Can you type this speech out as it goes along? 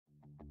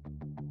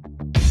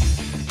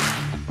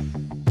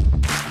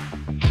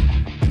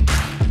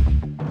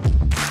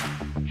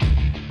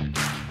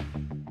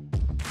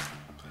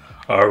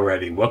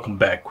Alrighty, welcome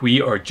back.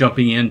 We are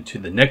jumping into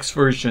the next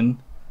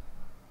version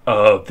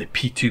of the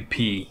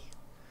P2P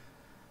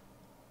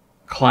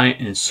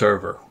client and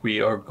server. We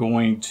are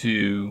going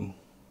to,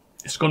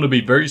 it's going to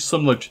be very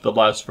similar to the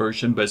last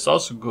version, but it's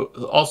also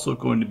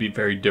going to be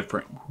very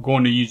different. We're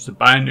going to use the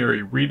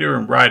binary reader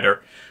and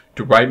writer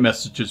to write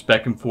messages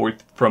back and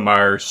forth from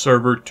our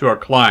server to our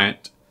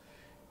client,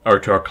 or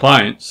to our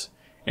clients,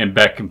 and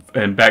back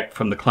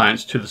from the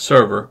clients to the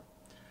server.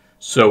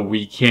 So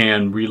we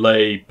can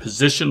relay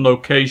position,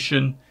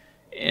 location,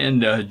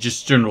 and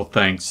just general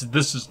things.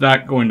 This is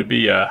not going to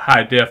be a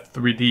high-def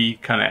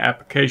 3D kind of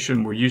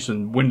application. We're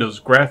using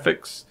Windows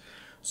graphics.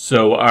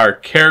 So our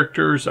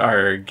characters,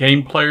 our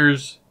game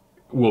players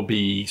will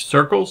be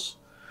circles,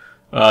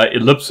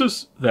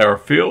 ellipses that are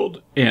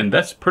filled, and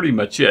that's pretty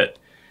much it.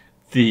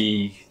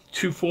 The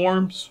two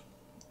forms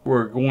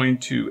we're going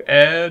to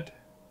add.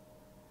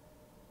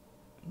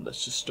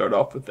 Let's just start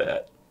off with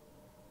that.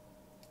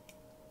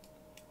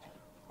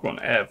 Going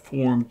to add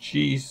form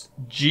G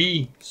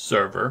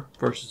server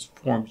versus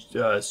form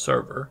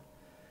server,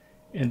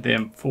 and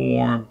then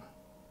form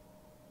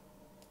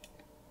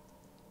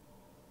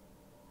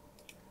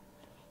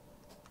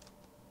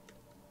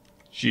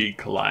G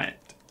client.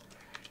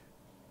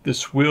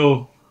 This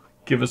will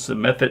give us a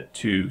method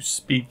to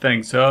speed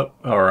things up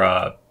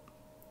or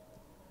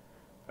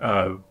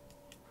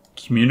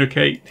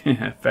communicate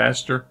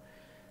faster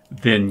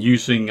than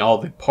using all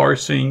the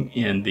parsing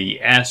and the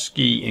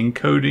ASCII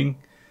encoding.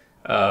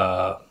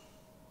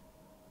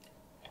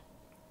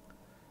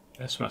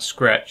 That's my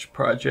Scratch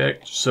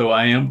project. So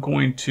I am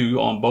going to,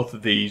 on both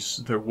of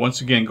these, they're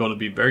once again going to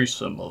be very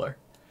similar,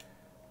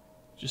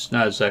 just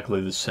not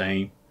exactly the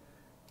same.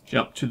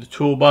 Jump to the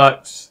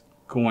toolbox,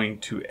 going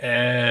to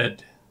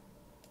add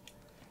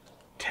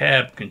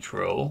tab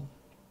control.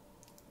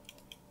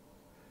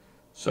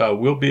 So I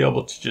will be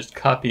able to just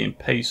copy and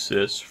paste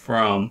this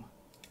from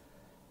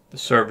the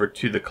server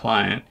to the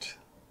client.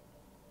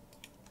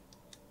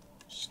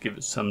 Give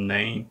it some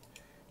name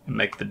and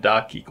make the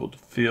doc equal to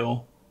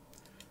fill.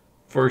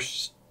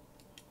 First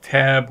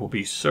tab will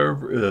be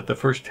server. The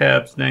first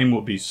tab's name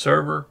will be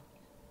server.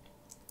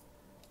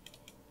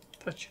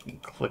 I thought you can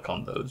click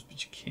on those,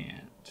 but you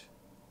can't.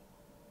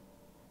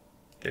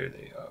 There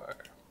they are.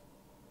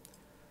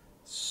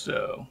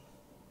 So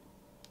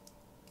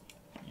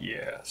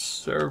yeah,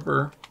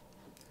 server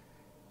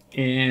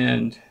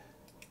and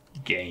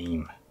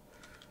game.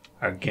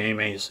 Our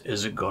game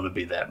isn't going to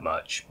be that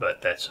much,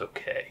 but that's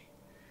okay.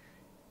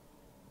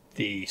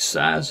 The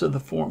size of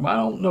the form, I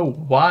don't know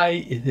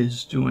why it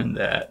is doing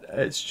that.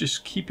 It's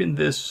just keeping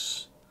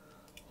this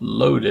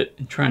loaded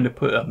and trying to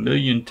put a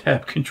million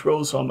tab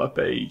controls on my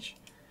page.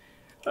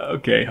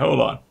 Okay,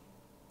 hold on.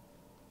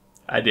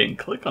 I didn't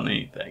click on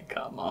anything.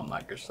 Come on,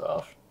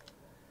 Microsoft.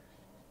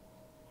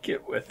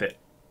 Get with it.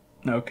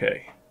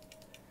 Okay.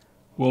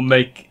 We'll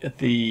make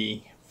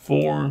the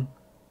form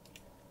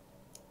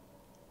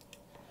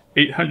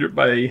 800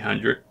 by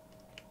 800.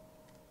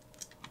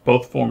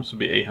 Both forms will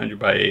be 800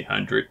 by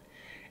 800,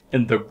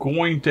 and they're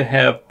going to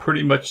have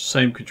pretty much the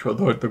same control.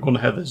 They're going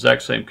to have the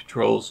exact same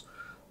controls,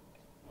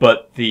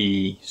 but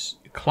the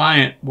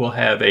client will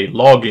have a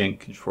login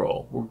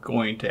control. We're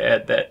going to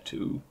add that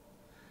to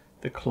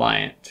the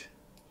client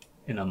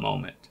in a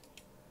moment.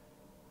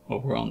 Well,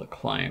 we're on the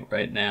client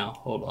right now.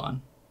 Hold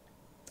on.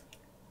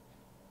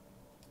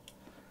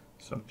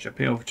 So I'm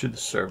jumping over to the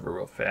server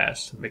real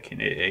fast,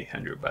 making it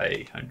 800 by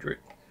 800.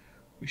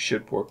 We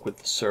should work with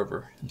the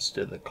server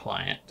instead of the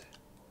client.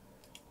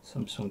 So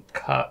I'm just going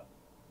to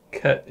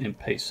cut and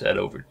paste that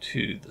over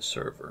to the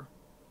server.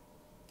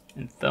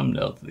 And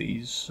thumbnail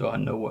these so I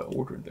know what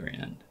order they're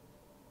in.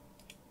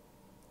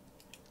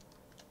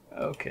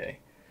 Okay.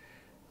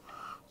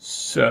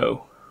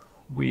 So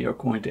we are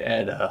going to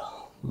add a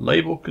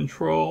label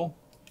control,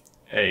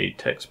 a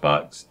text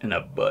box, and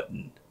a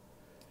button.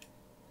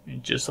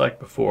 And just like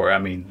before, I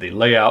mean, the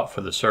layout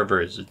for the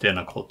server is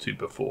identical to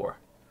before.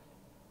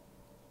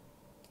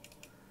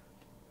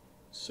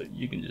 So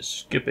you can just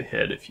skip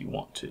ahead if you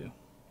want to.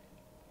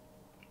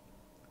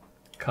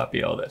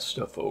 Copy all that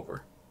stuff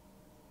over.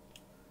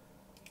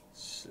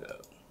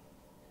 So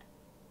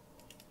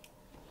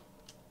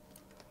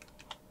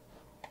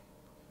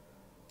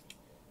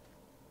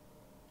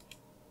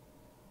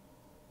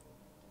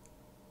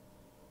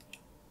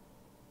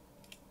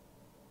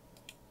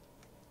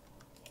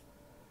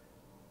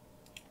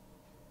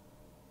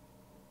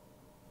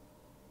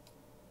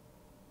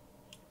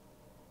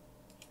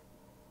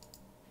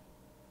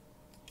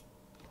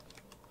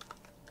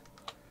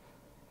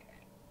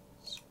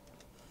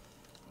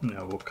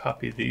now we'll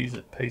copy these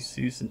and paste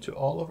these into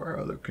all of our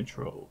other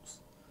controls.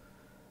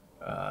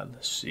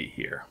 Let's see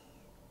here.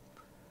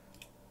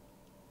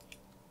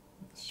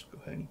 Let's go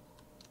ahead and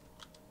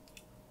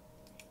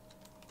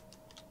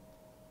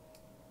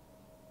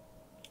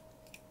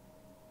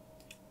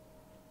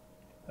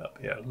up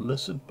here,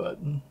 listen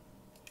button.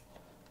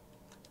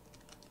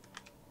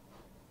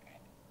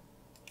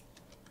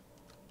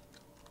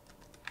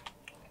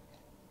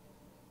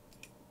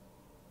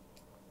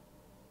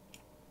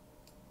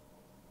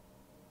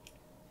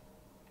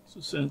 So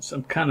since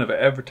I'm kind of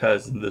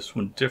advertising this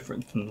one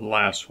different than the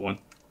last one,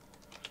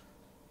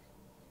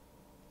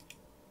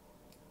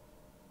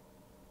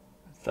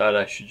 I thought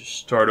I should just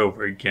start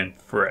over again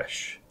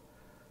fresh.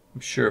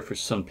 I'm sure for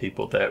some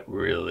people that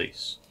really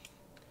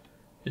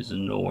is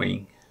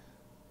annoying.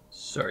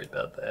 Sorry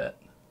about that.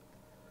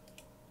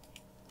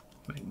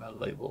 Make my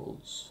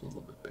labels a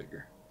little bit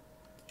bigger.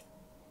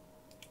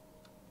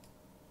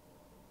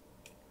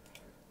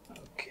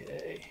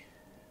 Okay.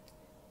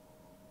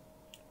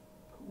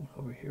 Put one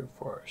over here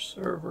for our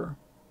server.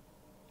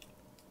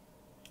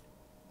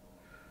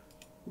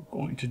 We're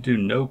going to do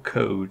no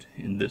code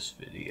in this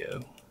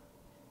video.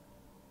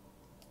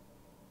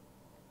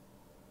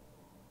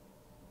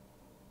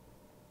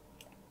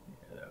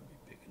 Yeah, that would be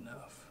big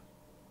enough.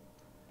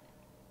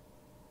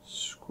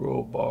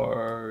 Scroll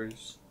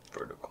bars,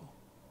 vertical.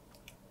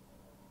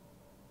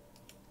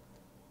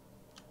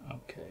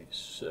 Okay,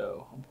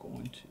 so I'm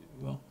going to,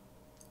 well,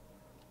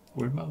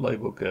 where'd my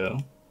label go?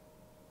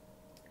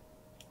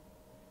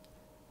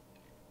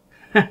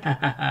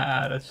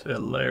 That's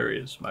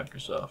hilarious,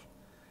 Microsoft.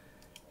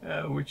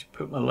 Where'd you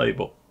put my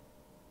label?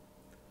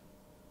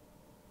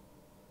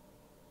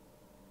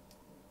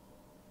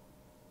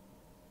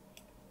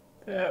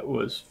 That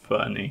was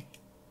funny.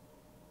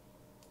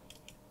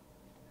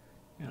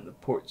 And the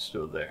port's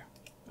still there.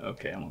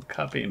 Okay, I'm going to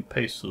copy and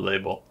paste the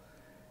label.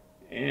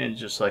 And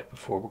just like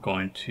before, we're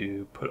going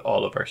to put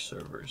all of our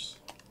servers,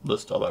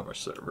 list all of our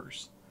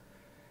servers.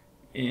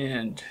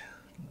 And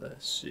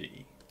let's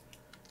see,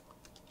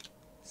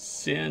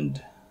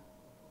 send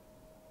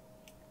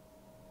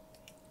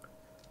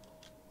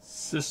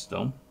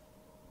system.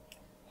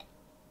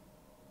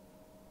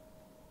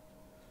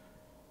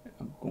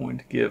 I'm going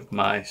to give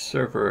my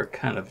server a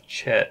kind of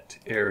chat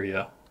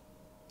area.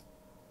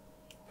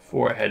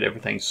 Before I had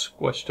everything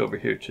squished over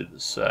here to the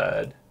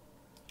side.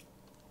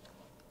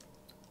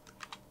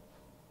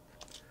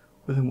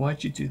 Well, then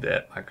why'd you do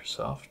that,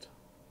 Microsoft?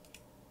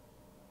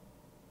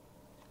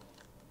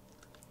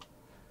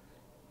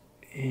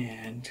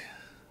 And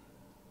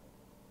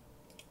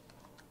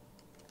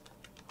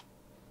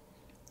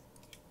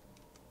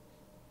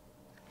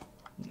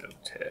no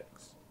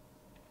text.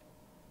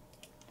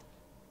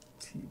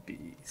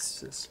 TB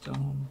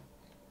system.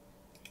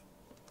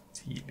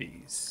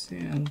 TB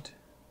send.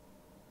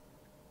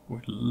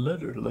 We're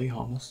literally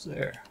almost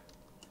there.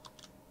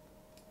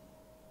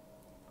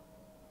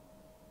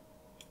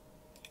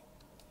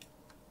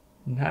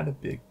 Not a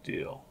big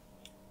deal.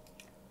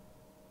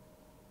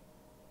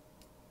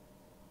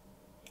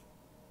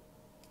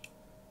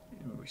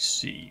 And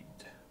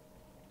received.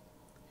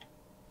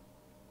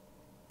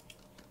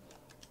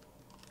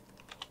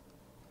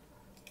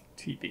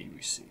 TB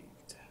received.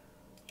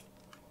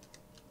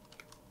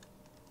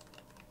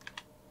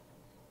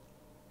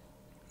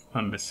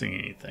 Am I missing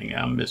anything?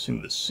 I'm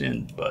missing the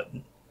send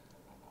button.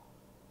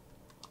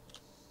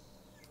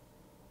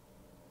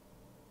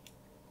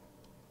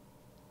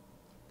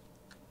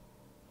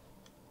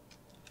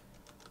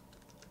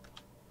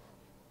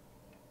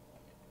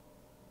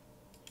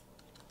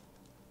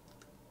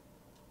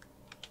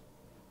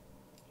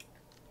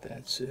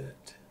 That's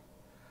it.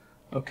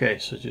 Okay,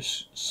 so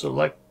just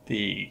select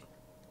the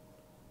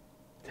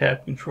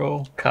tab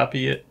control,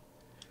 copy it,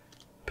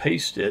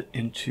 paste it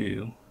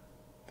into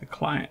the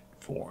client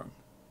form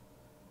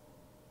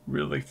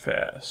really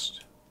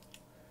fast.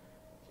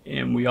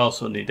 And we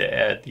also need to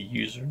add the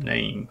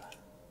username.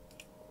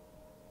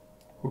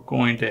 We're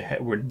going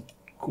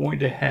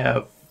to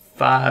have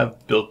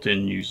 5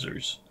 built-in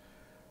users,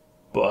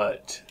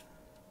 but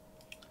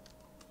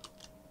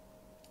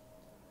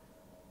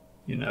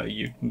you know,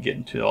 you can get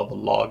into all the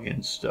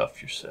login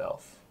stuff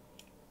yourself.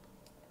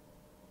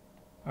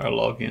 Our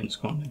login is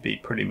going to be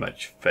pretty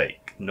much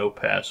fake, no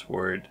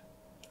password.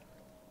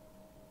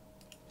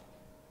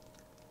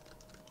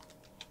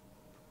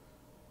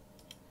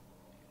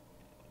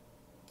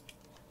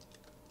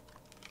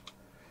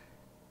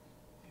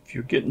 If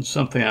you're getting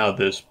something out of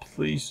this,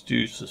 please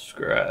do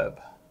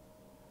subscribe.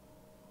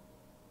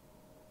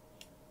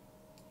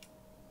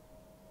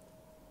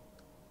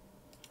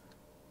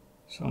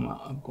 So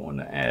I'm going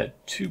to add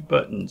 2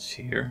 buttons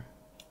here.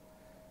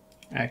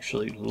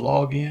 Actually,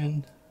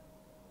 login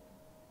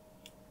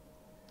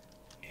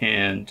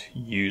and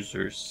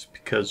users,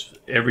 because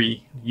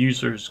every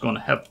user is going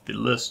to have the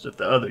list of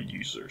the other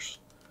users.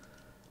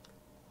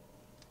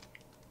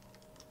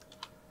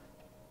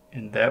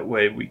 And that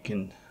way we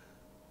can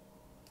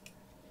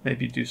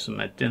maybe do some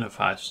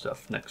identify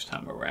stuff next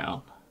time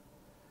around.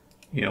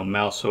 You know,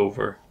 mouse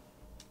over.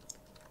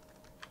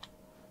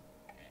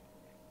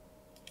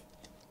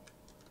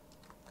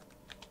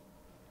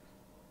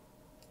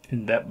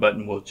 And that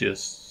button will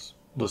just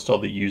list all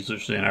the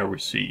users in our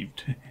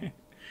received.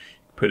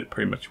 Put it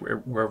pretty much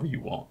wherever you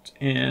want.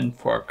 And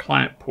for our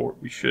client port,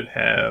 we should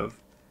have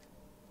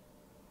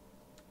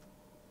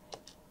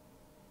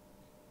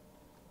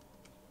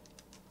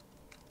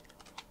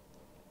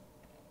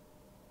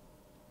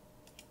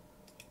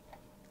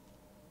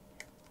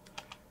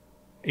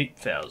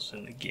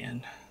 $8,000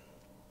 again.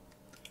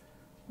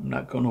 I'm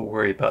not going to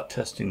worry about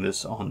testing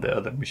this on the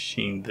other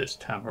machine this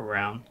time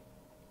around.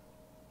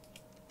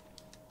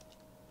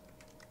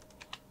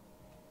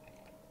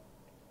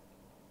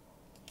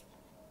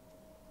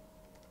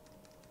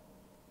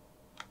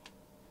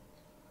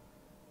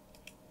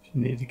 If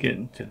you need to get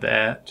into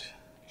that,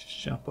 just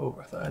jump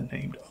over. I thought I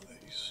named all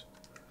these.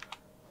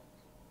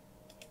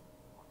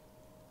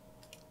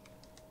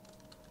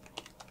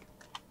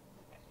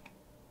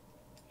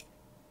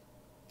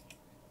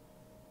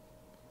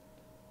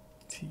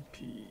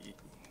 TP,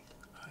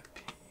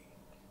 IP,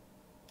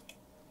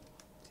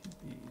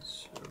 TP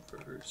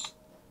servers.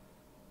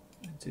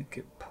 I did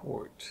get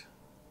port.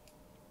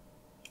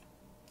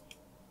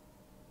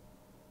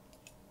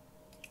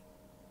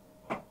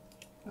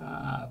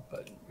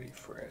 Button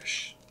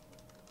refresh.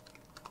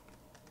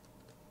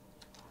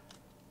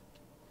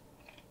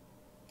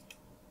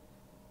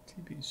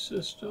 TB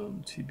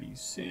system, TB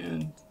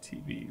send,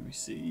 TB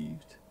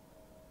received.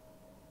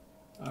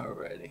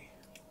 Alrighty.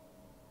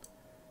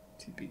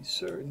 TB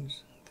certain.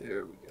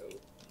 There we go.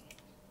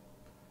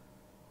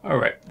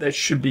 Alright, that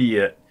should be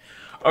it.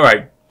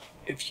 Alright,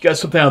 if you got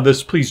something out of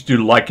this, please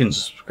do like and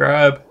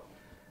subscribe.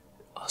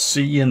 I'll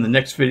see you in the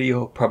next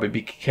video. I'll probably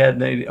be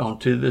concatenated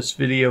onto this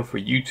video for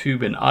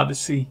YouTube and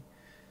Odyssey.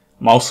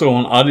 I'm also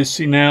on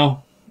Odyssey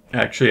now.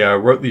 Actually, I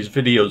wrote these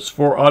videos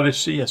for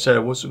Odyssey. I said I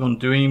wasn't going to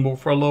do any more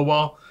for a little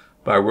while,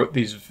 but I wrote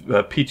these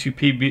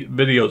P2P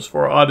videos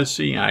for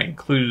Odyssey. I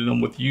included them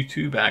with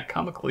YouTube. I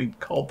comically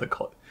called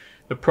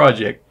the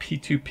project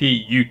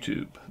P2P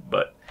YouTube.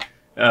 But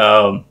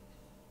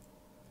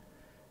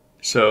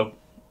so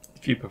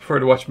if you prefer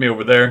to watch me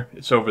over there,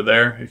 it's over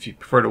there. If you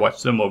prefer to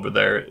watch them over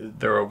there,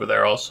 they're over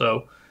there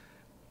also.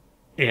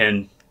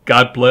 And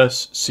God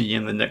bless. See you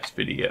in the next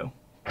video.